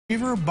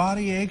Fever,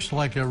 body aches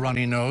like a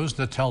runny nose,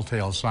 the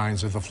telltale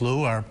signs of the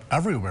flu are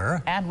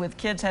everywhere. And with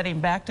kids heading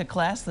back to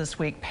class this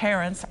week,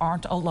 parents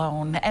aren't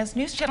alone. As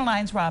News Channel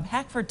 9's Rob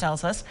Hackford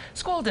tells us,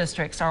 school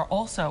districts are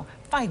also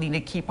fighting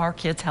to keep our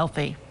kids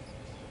healthy.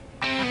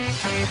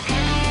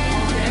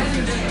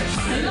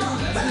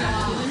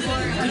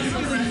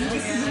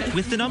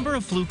 With the number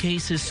of flu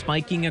cases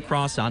spiking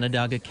across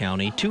Onondaga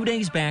County 2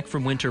 days back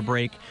from winter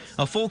break,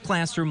 a full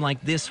classroom like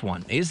this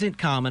one isn't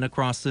common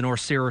across the North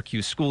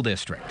Syracuse School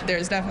District.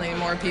 There's definitely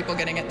more people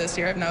getting it this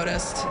year, I've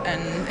noticed,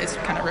 and it's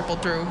kind of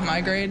rippled through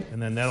my grade.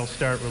 And then that'll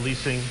start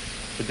releasing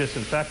the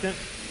disinfectant.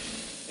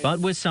 But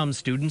with some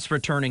students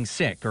returning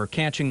sick or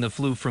catching the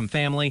flu from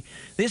family,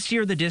 this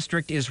year the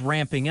district is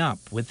ramping up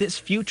with this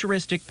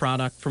futuristic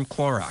product from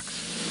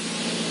Clorox.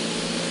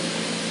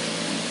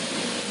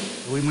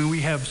 We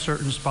have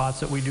certain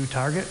spots that we do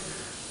target,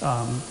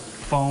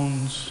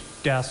 phones,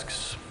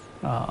 desks,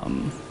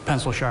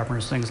 pencil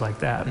sharpeners, things like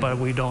that. But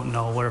we don't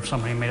know what if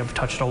somebody may have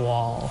touched a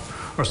wall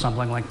or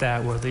something like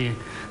that where the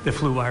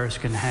flu virus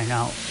can hang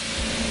out.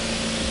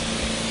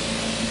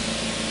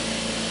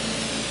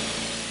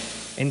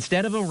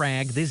 Instead of a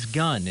rag, this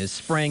gun is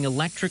spraying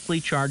electrically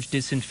charged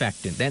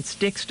disinfectant that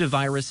sticks to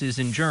viruses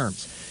and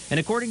germs. And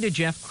according to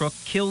Jeff Crook,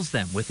 kills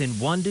them within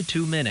 1 to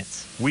 2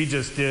 minutes. We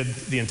just did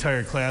the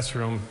entire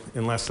classroom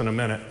in less than a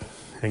minute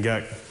and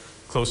got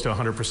close to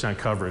 100%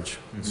 coverage.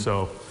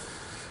 So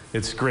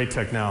it's great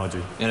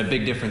technology. And a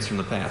big difference from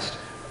the past.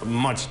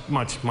 Much,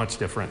 much, much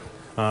different.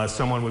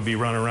 Someone would be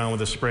running around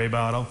with a spray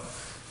bottle,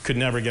 could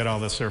never get all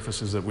the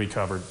surfaces that we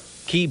covered.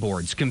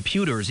 Keyboards,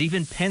 computers,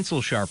 even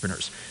pencil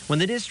sharpeners. When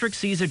the district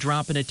sees a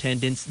drop in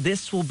attendance,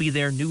 this will be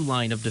their new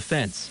line of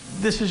defense.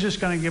 This is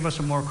just going to give us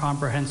a more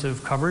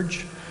comprehensive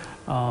coverage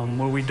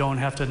where we don't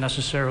have to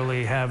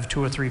necessarily have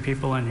 2 or 3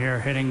 people in here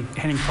hitting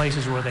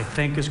places where they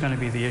think is going to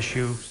be the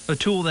issue. A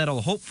tool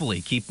that'll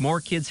hopefully keep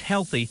more kids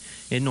healthy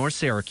in North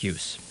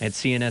Syracuse. At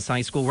CNS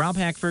High School, Rob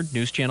Hackford,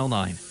 News Channel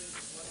 9.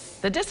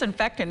 The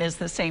disinfectant is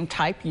the same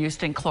type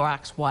used in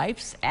Clorox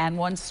wipes, and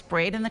once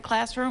sprayed in the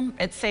classroom,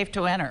 it's safe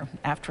to enter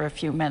after a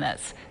few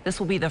minutes.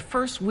 This will be the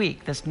first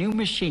week this new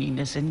machine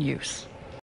is in use.